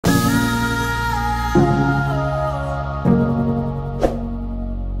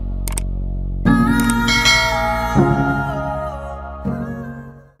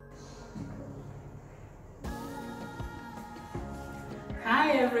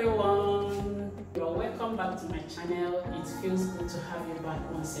everyone, you're welcome back to my channel. It feels good to have you back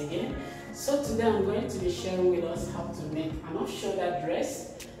once again. So today I'm going to be sharing with us how to make an off-shoulder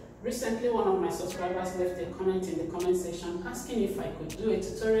dress. Recently one of my subscribers left a comment in the comment section asking if I could do a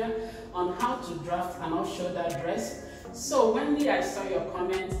tutorial on how to draft an off-shoulder dress. So Wendy, I saw your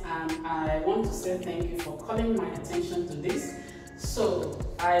comment and I want to say thank you for calling my attention to this. So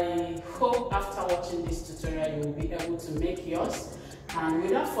I hope after watching this tutorial you will be able to make yours. And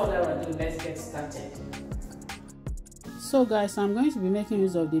without further ado, let's get started. So guys, I'm going to be making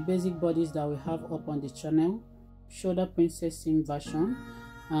use of the basic bodice that we have up on the channel, shoulder princess seam version,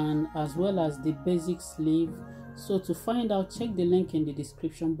 and as well as the basic sleeve. So to find out, check the link in the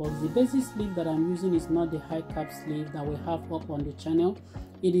description box. The basic sleeve that I'm using is not the high cap sleeve that we have up on the channel.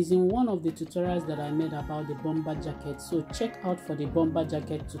 It is in one of the tutorials that I made about the bomber jacket. So check out for the bomber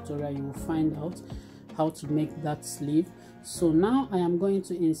jacket tutorial, you will find out how to make that sleeve. So now I am going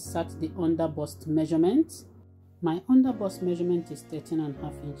to insert the underbust measurement. My underbust measurement is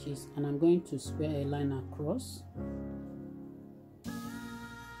 13.5 inches and I'm going to square a line across.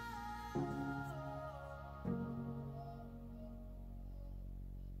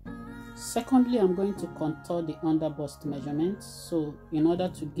 Secondly, I'm going to contour the underbust measurement, so in order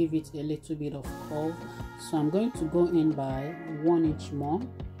to give it a little bit of curve, so I'm going to go in by 1 inch more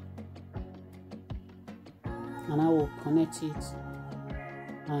and I will connect it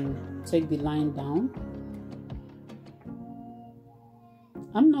and take the line down.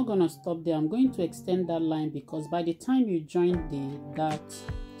 I'm not going to stop there. I'm going to extend that line because by the time you join the dart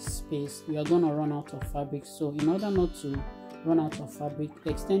space, you are going to run out of fabric. So in order not to run out of fabric,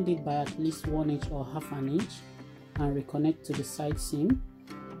 extend it by at least 1 inch or half an inch and reconnect to the side seam.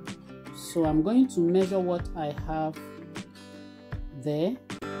 So I'm going to measure what I have there,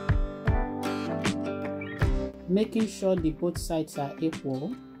 making sure the both sides are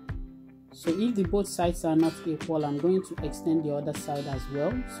equal. So if the both sides are not equal, I'm going to extend the other side as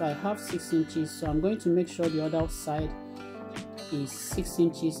well. So I have 6 inches, so I'm going to make sure the other side is 6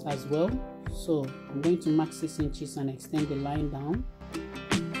 inches as well. So I'm going to mark 6 inches and extend the line down,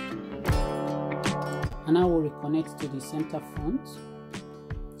 and I will reconnect to the center front.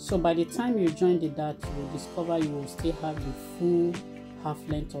 So by the time you join the dart, you will discover you will still have the full half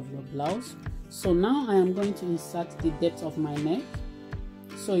length of your blouse. So now I am going to insert the depth of my neck.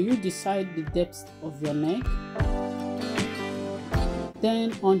 So you decide the depth of your neck.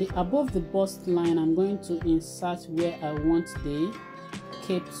 Then on the above the bust line, I'm going to insert where I want the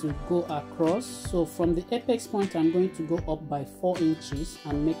cape to go across. So from the apex point, I'm going to go up by 4 inches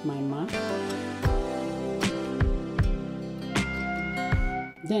and make my mark.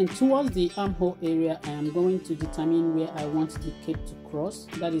 Then towards the armhole area, I am going to determine where I want the cape to cross.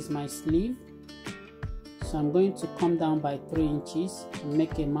 That is my sleeve. So I'm going to come down by 3 inches and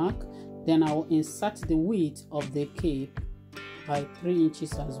make a mark. Then I will insert the width of the cape by 3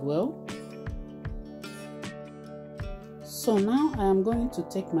 inches as well. So now I am going to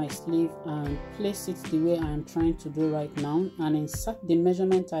take my sleeve and place it the way I am trying to do right now and insert the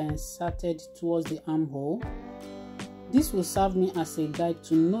measurement I inserted towards the armhole. This will serve me as a guide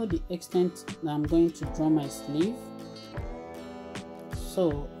to know the extent that I'm going to draw my sleeve.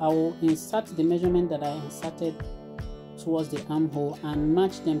 So I will insert the measurement that I inserted towards the armhole and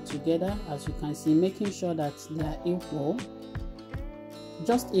match them together, as you can see, making sure that they are equal.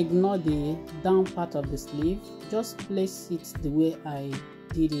 Just ignore the down part of the sleeve, just place it the way I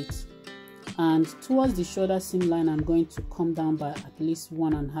did it. And towards the shoulder seam line, I'm going to come down by at least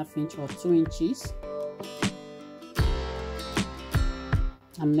 1.5 inch or 2 inches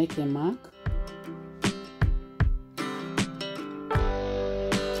and make a mark.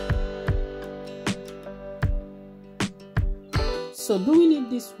 So doing it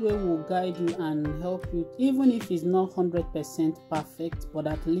this way will guide you and help you, even if it's not 100% perfect, but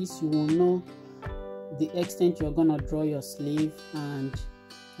at least you will know the extent you're gonna draw your sleeve, and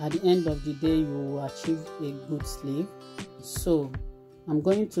at the end of the day you will achieve a good sleeve. So I'm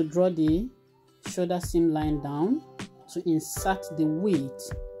going to draw the shoulder seam line down to insert the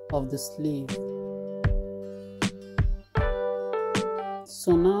width of the sleeve.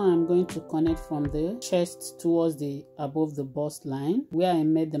 So now I'm going to connect from the chest towards the above the bust line where I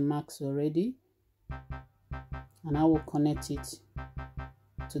made the marks already, and I will connect it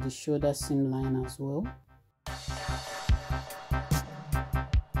to the shoulder seam line as well.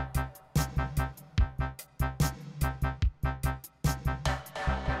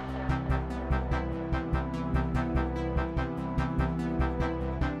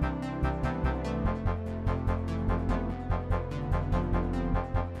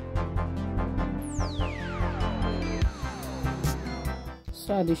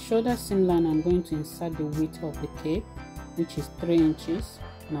 So at the shoulder seam line, I'm going to insert the width of the cape, which is 3 inches,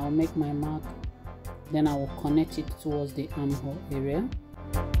 and I'll make my mark. Then I will connect it towards the armhole area.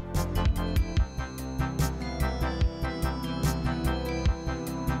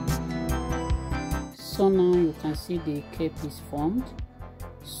 So now you can see the cape is formed.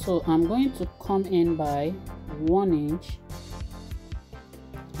 So I'm going to come in by 1 inch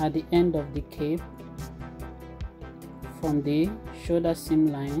at the end of the cape from the shoulder seam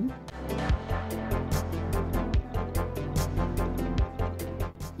line,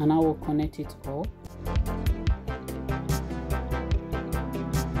 and I will connect it up.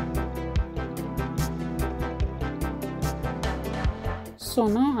 So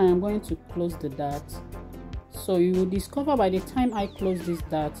now I am going to close the dart. So you will discover by the time I close this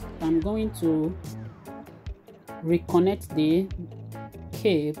dart, I'm going to reconnect the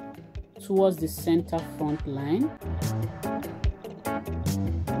cape towards the center front line,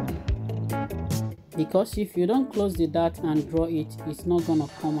 because if you don't close the dart and draw it, it's not gonna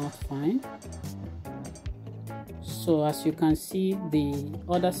come out fine. So as you can see, the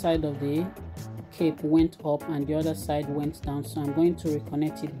other side of the cape went up and the other side went down, so I'm going to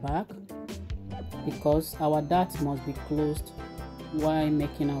reconnect it back because our dart must be closed while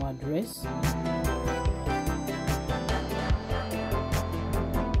making our dress.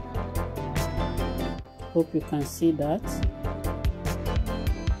 Hope you can see that.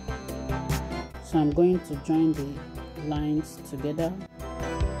 So I'm going to join the lines together.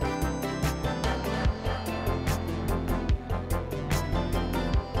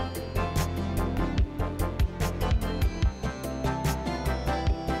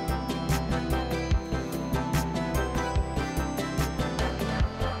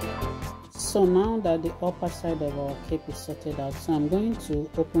 So now that the upper side of our cape is sorted out, so I'm going to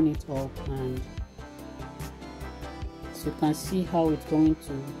open it up, and so you can see how it's going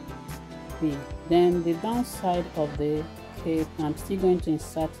to be. Then the downside of the cape, I'm still going to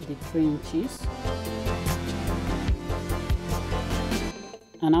insert the 3 inches,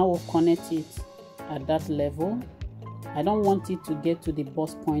 and I will connect it at that level. I don't want it to get to the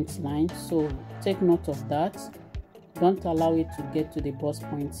bust point line, so take note of that. Don't allow it to get to the bust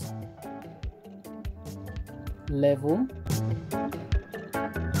point level.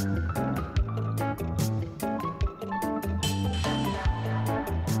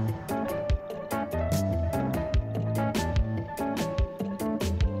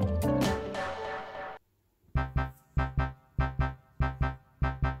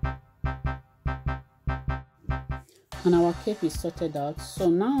 And our cape is sorted out. So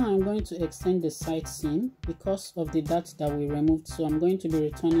now I'm going to extend the side seam because of the dart that we removed. So I'm going to be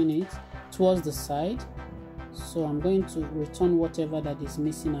returning it towards the side. So I'm going to return whatever that is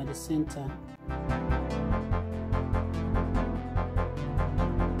missing at the center.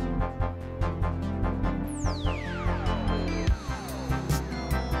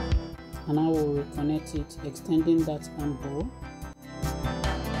 And I will reconnect it, extending that armhole.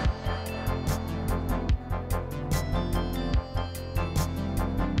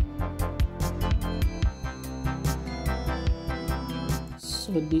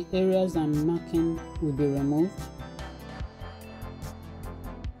 So the areas I'm marking will be removed.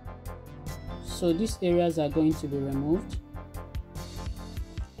 So these areas are going to be removed.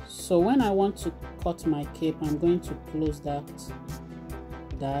 So when I want to cut my cape, I'm going to close that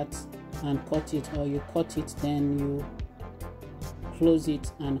and cut it, or you cut it, then you close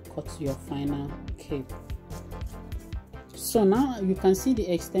it and cut your final cape. So now you can see the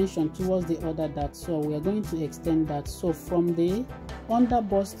extension towards the other dart, so we are going to extend that. So from the under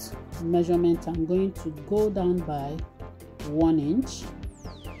bust measurement, I'm going to go down by 1 inch.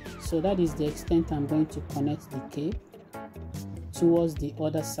 So that is the extent I'm going to connect the cape towards the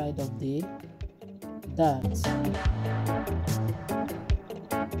other side of the dart.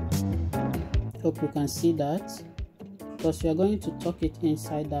 Hope you can see that, because we are going to tuck it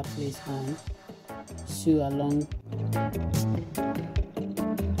inside that place and sew along.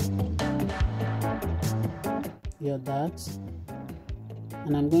 Your dart,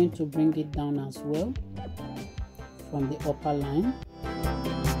 and I'm going to bring it down as well from the upper line.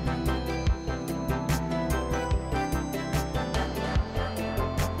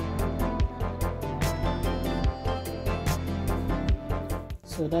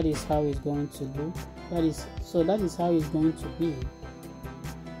 So that is how it's going to look. That is how it's going to be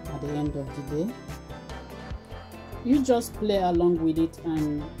at the end of the day. You just play along with it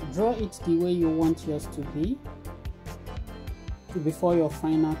and draw it the way you want yours to be before your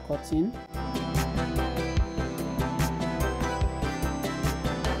final cutting.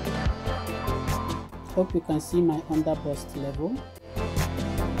 Hope you can see my under bust level.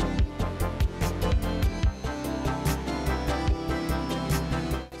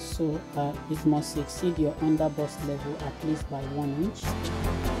 So it must exceed your underbust level at least by 1 inch.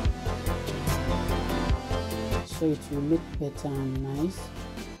 So it will look better and nice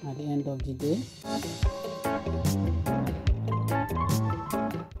at the end of the day.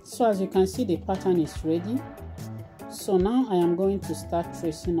 So as you can see, the pattern is ready. So now I am going to start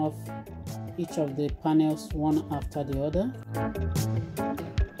tracing off each of the panels one after the other.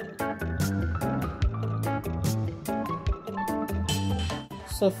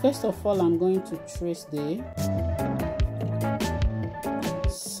 So first of all, I'm going to trace the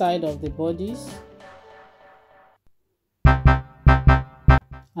side of the bodice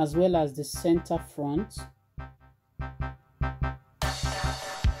as well as the center front.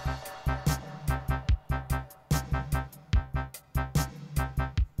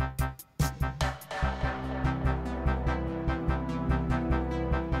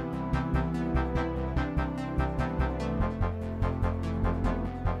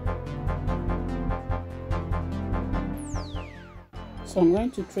 So I'm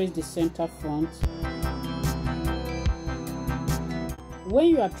going to trace the center front. When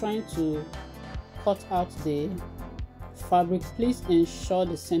you are trying to cut out the fabric, please ensure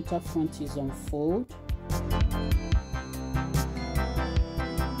the center front is on fold.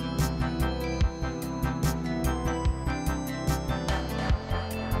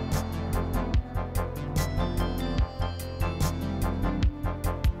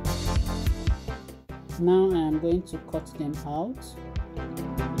 Now I am going to cut them out.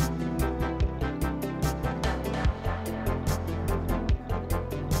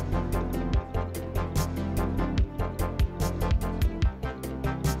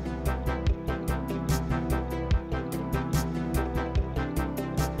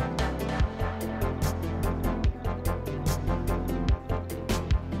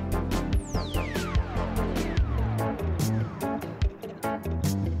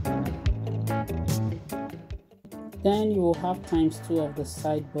 Then you will have ×2 of the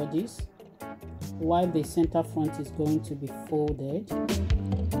side bodies, while the center front is going to be folded.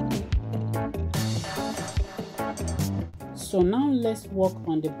 So now let's work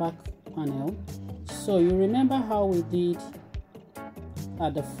on the back panel. So you remember how we did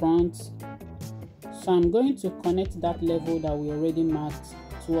at the front. So I'm going to connect that level that we already marked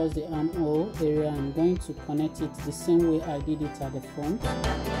towards the armhole area. I'm going to connect it the same way I did it at the front.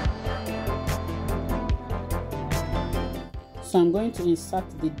 So I'm going to insert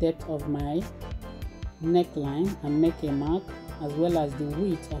the depth of my neckline and make a mark, as well as the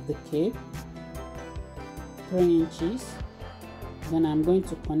width of the cape, 3 inches. Then I'm going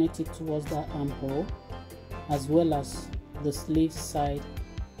to connect it towards the armhole, as well as the sleeve side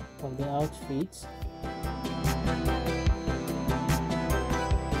of the outfit.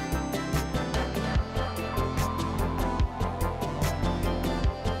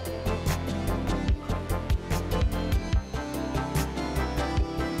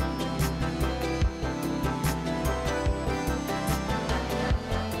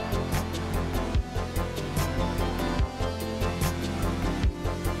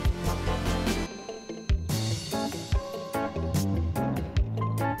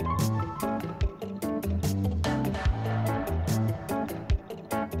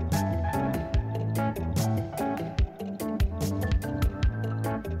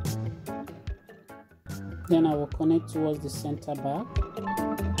 Then I will connect towards the center back.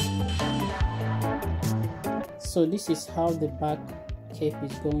 So this is how the back cape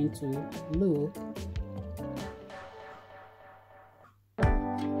is going to look.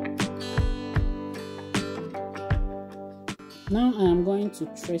 Now I am going to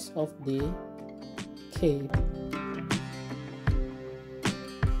trace off the cape.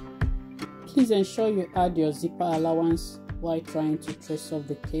 Please ensure you add your zipper allowance while trying to trace off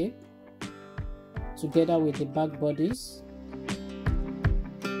the cape together with the back bodice.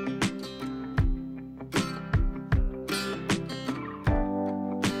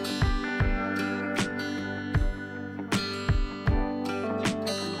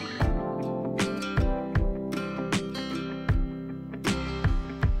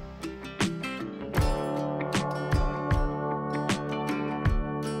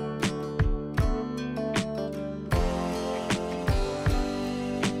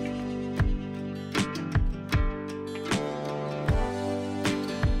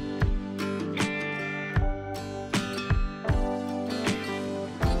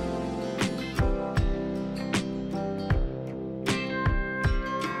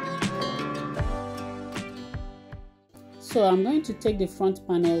 So I'm going to take the front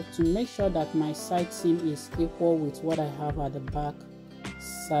panel to make sure that my side seam is equal with what I have at the back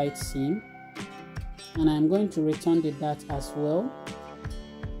side seam, and I'm going to return the dart as well.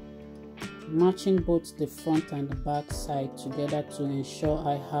 matching both the front and the back side together to ensure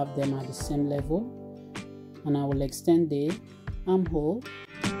I have them at the same level. And I will extend the armhole.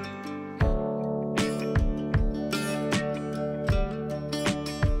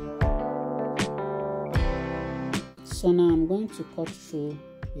 So now I'm going to cut through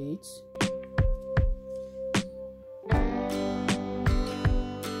it.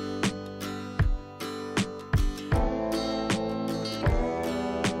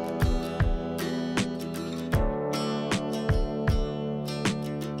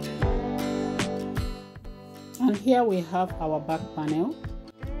 And here we have our back panel.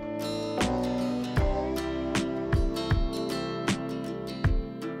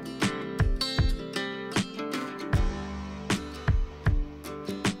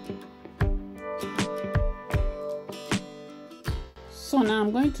 So now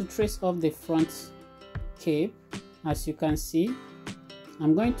I'm going to trace off the front cape. As you can see,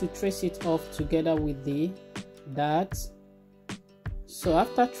 I'm going to trace it off together with the dart. So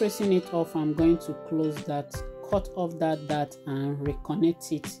after tracing it off, I'm going to close that, cut off that dart and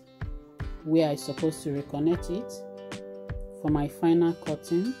reconnect it where I'm supposed to reconnect it for my final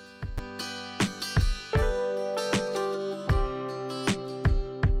cutting.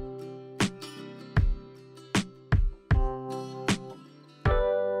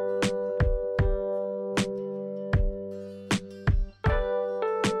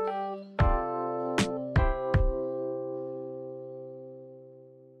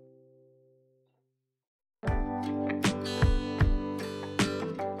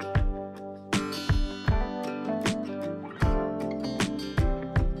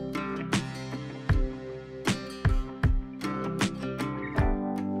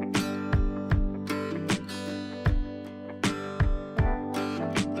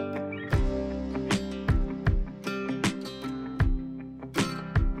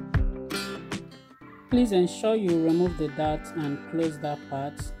 Please ensure you remove the dart and close that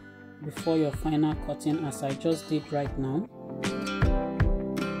part before your final cutting, as I just did right now.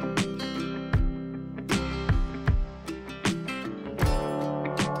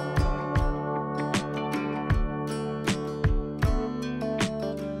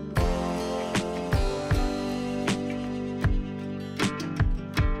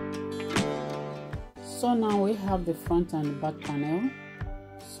 So now we have the front and the back panel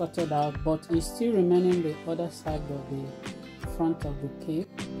sorted out, but it's still remaining the other side of the front of the cape.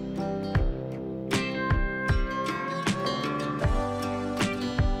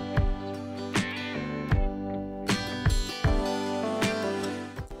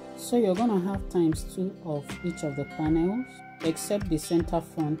 So you're gonna have ×2 of each of the panels, except the center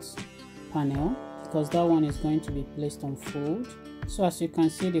front panel, because that one is going to be placed on fold. So as you can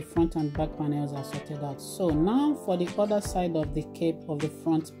see, the front and back panels are sorted out. So now for the other side of the cape of the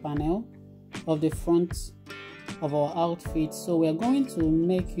front panel, of the front of our outfit, so we're going to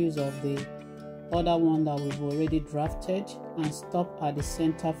make use of the other one that we've already drafted and stop at the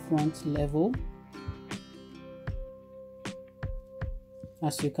center front level.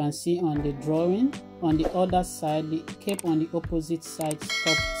 As you can see on the drawing, on the other side, the cape on the opposite side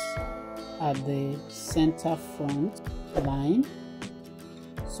stops at the center front line.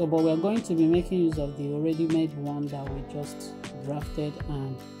 So, but we're going to be making use of the already made one that we just drafted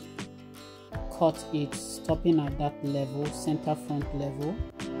and cut it, stopping at that level, center front level.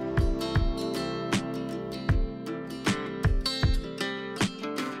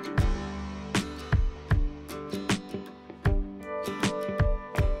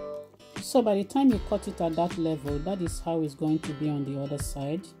 So by the time you cut it at that level, that is how it's going to be on the other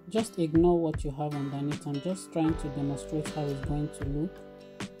side. Just ignore what you have underneath. I'm just trying to demonstrate how it's going to look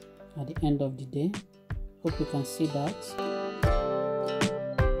at the end of the day. Hope you can see that.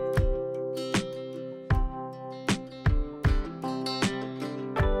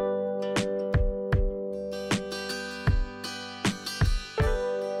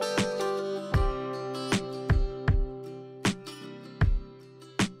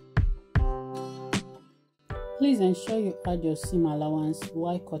 Please ensure you add your seam allowance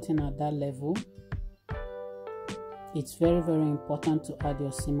while cutting at that level. It's very important to add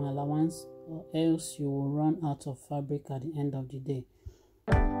your seam allowance, or else you will run out of fabric at the end of the day.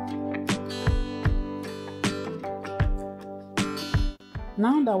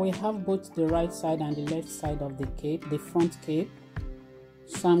 Now that we have both the right side and the left side of the cape, the front cape,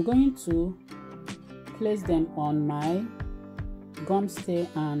 so I'm going to place them on my gum stay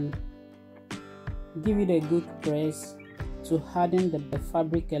and give it a good press to harden the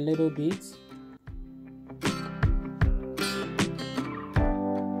fabric a little bit.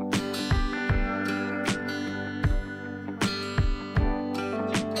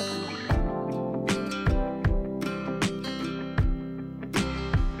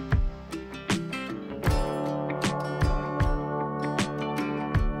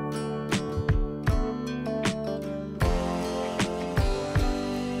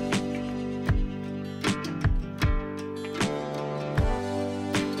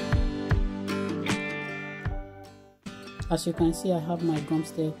 As you can see, I have my gum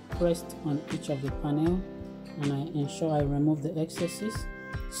stay pressed on each of the panel, and I ensure I remove the excesses.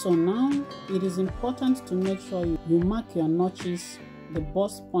 So now it is important to make sure you mark your notches, the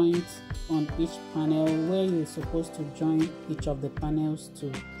bust points on each panel where you're supposed to join each of the panels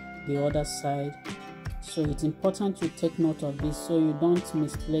to the other side. So it's important to take note of this so you don't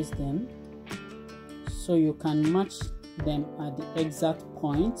misplace them, so you can match them at the exact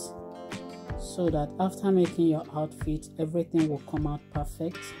point, so that after making your outfit everything will come out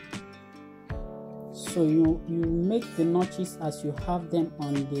perfect. So you make the notches as you have them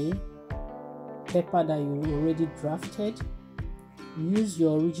on the paper that you already drafted. Use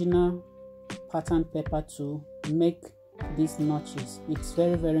your original pattern paper to make these notches. It's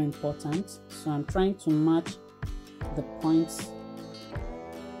very, very important. So I'm trying to match the points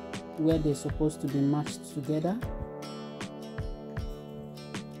where they're supposed to be matched together.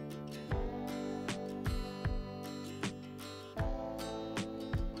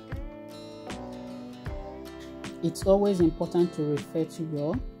 It's always important to refer to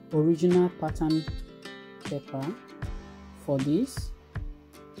your original pattern paper for this,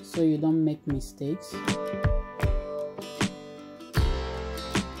 so you don't make mistakes.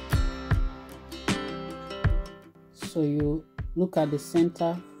 So you look at the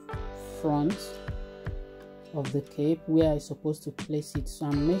center front of the cape where I'm supposed to place it. So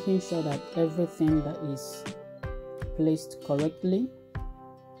I'm making sure that everything that is placed correctly.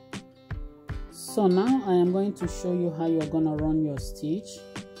 So now I am going to show you how you're going to run your stitch.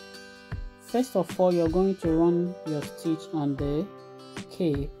 First of all, you're going to run your stitch on the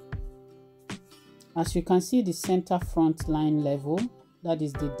cape. As you can see, the center front line level, that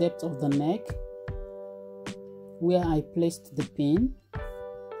is the depth of the neck where I placed the pin.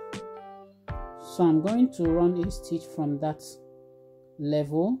 So I'm going to run a stitch from that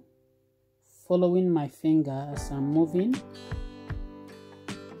level, following my finger as I'm moving.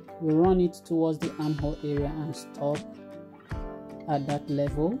 We run it towards the armhole area and stop at that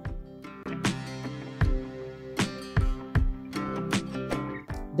level.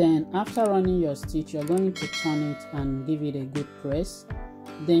 Then after running your stitch, you're going to turn it and give it a good press.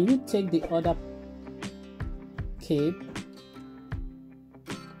 Then you take the other cape,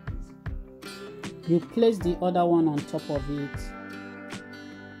 you place the other one on top of it,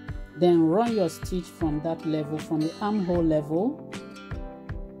 then run your stitch from that level, from the armhole level,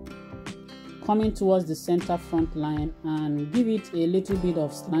 coming towards the center front line, and give it a little bit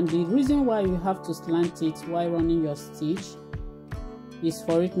of slant. The reason why you have to slant it while running your stitch is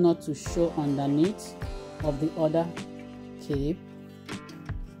for it not to show underneath of the other cape.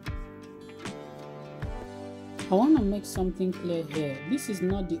 I want to make something clear here. This is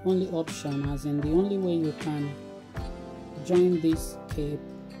not the only option, as in the only way you can join this cape.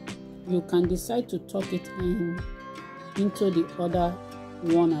 You can decide to tuck it into the other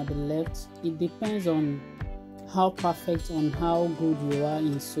one at the left. It depends on how perfect, on how good you are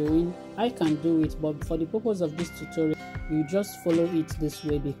in sewing. I can do it, but for the purpose of this tutorial, you just follow it this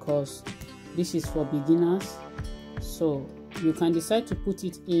way because this is for beginners. So you can decide to put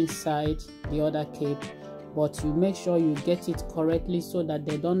it inside the other cape, but you make sure you get it correctly so that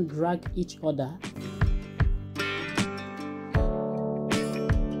they don't drag each other.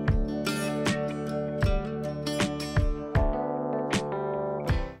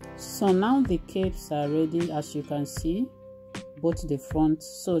 So now the capes are ready, as you can see, both the front.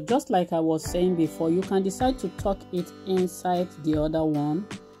 So just like I was saying before, you can decide to tuck it inside the other one,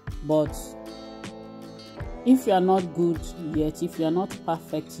 but if you are not good yet, if you are not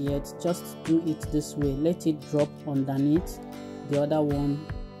perfect yet, just do it this way. Let it drop underneath the other one.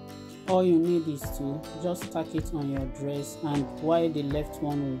 All you need is to just tack it on your dress, and while the left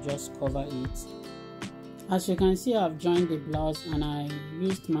one will just cover it. As you can see, I've joined the blouse and I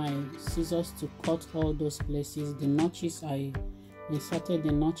used my scissors to cut all those places. The notches, I inserted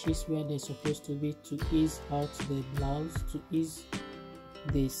the notches where they're supposed to be to ease out the blouse, to ease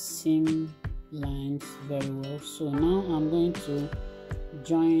the seam lines very well. So now I'm going to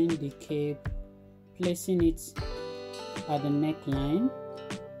join the cape, placing it at the neckline.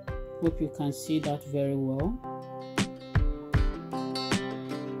 Hope you can see that very well.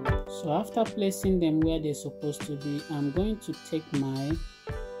 So after placing them where they're supposed to be, I'm going to take my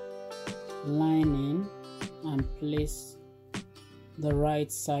lining and place the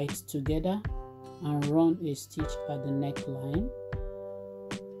right sides together and run a stitch at the neckline.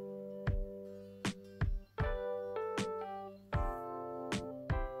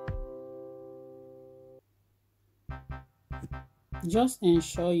 Just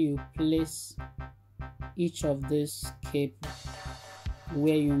ensure you place each of this cape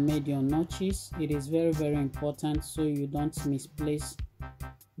where you made your notches. It is very, very important so you don't misplace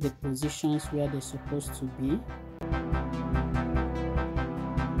the positions where they're supposed to be.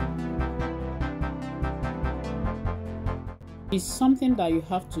 It's something that you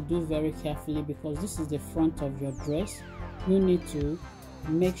have to do very carefully because this is the front of your dress. You need to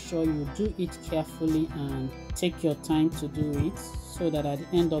make sure you do it carefully and take your time to do it so that at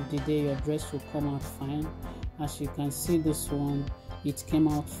the end of the day your dress will come out fine. As you can see, this one, it came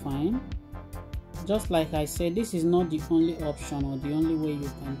out fine. Just like I said, this is not the only option or the only way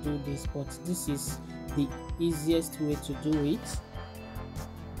you can do this, but this is the easiest way to do it.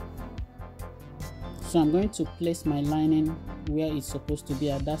 So I'm going to place my lining where it's supposed to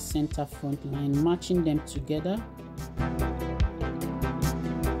be at that center front line, matching them together.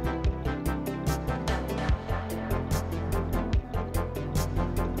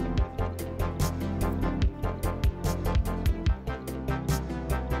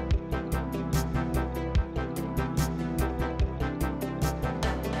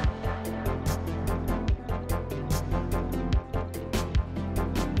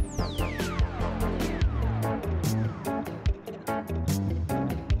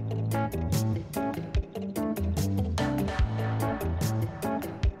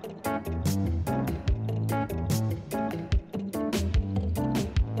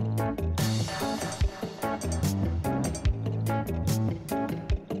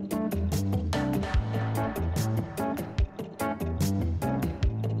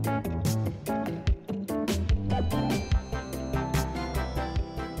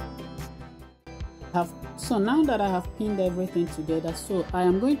 So now that I have pinned everything together, so I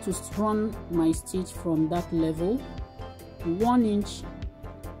am going to run my stitch from that level 1 inch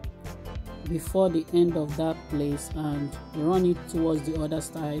before the end of that place and run it towards the other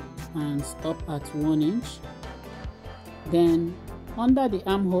side and stop at 1 inch. Then under the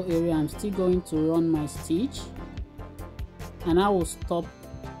armhole area, I'm still going to run my stitch and I will stop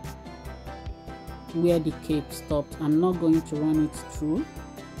where the cape stopped. I'm not going to run it through.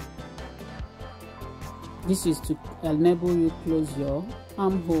 This is to enable you close your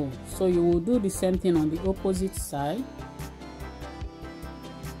armhole. So you will do the same thing on the opposite side.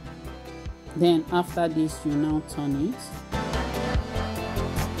 Then after this, you now turn it.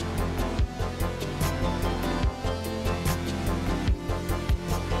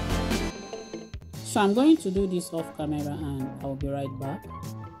 So I'm going to do this off camera and I'll be right back.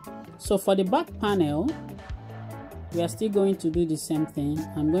 So for the back panel, we are still going to do the same thing.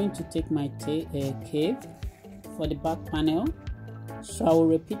 I'm going to take my cape for the back panel. So I will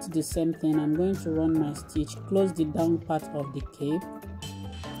repeat the same thing. I'm going to run my stitch, close the down part of the cape,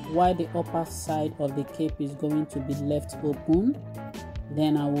 while the upper side of the cape is going to be left open.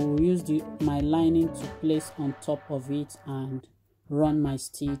 Then I will use my lining to place on top of it and run my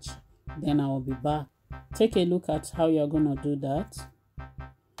stitch. Then I will be back. Take a look at how you're going to do that.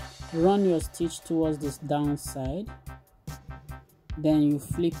 Run your stitch towards this down side, then you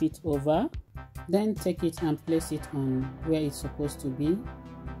flip it over, then take it and place it on where it's supposed to be.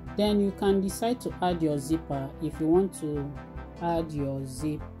 Then you can decide to add your zipper. If you want to add your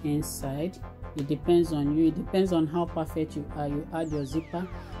zip inside, it depends on you. It depends on how perfect you are. You add your zipper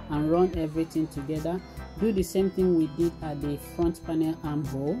and run everything together. Do the same thing we did at the front panel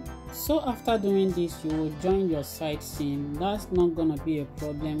armhole. So after doing this, you will join your side seam. That's not gonna be a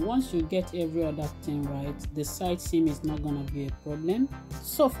problem. Once you get every other thing right, the side seam is not gonna be a problem.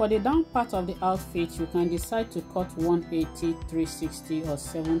 So for the down part of the outfit, you can decide to cut 180, 360 or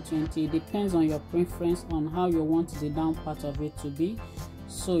 720. It depends on your preference on how you want the down part of it to be.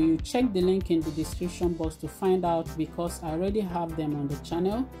 So you check the link in the description box to find out, because I already have them on the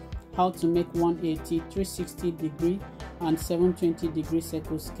channel, how to make 180, 360 degree and 720 degree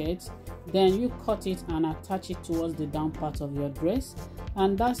circle skirts. Then you cut it and attach it towards the down part of your dress,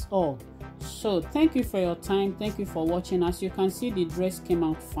 and that's all. So thank you for your time, thank you for watching. As you can see, the dress came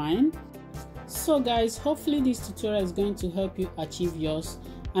out fine. So guys, hopefully this tutorial is going to help you achieve yours,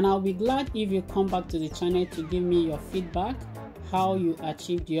 and I'll be glad if you come back to the channel to give me your feedback, how you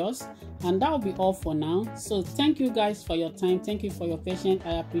achieved yours. And that will be all for now. So thank you guys for your time, thank you for your patience.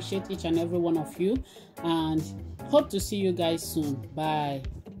 I appreciate each and every one of you, and hope to see you guys soon. Bye.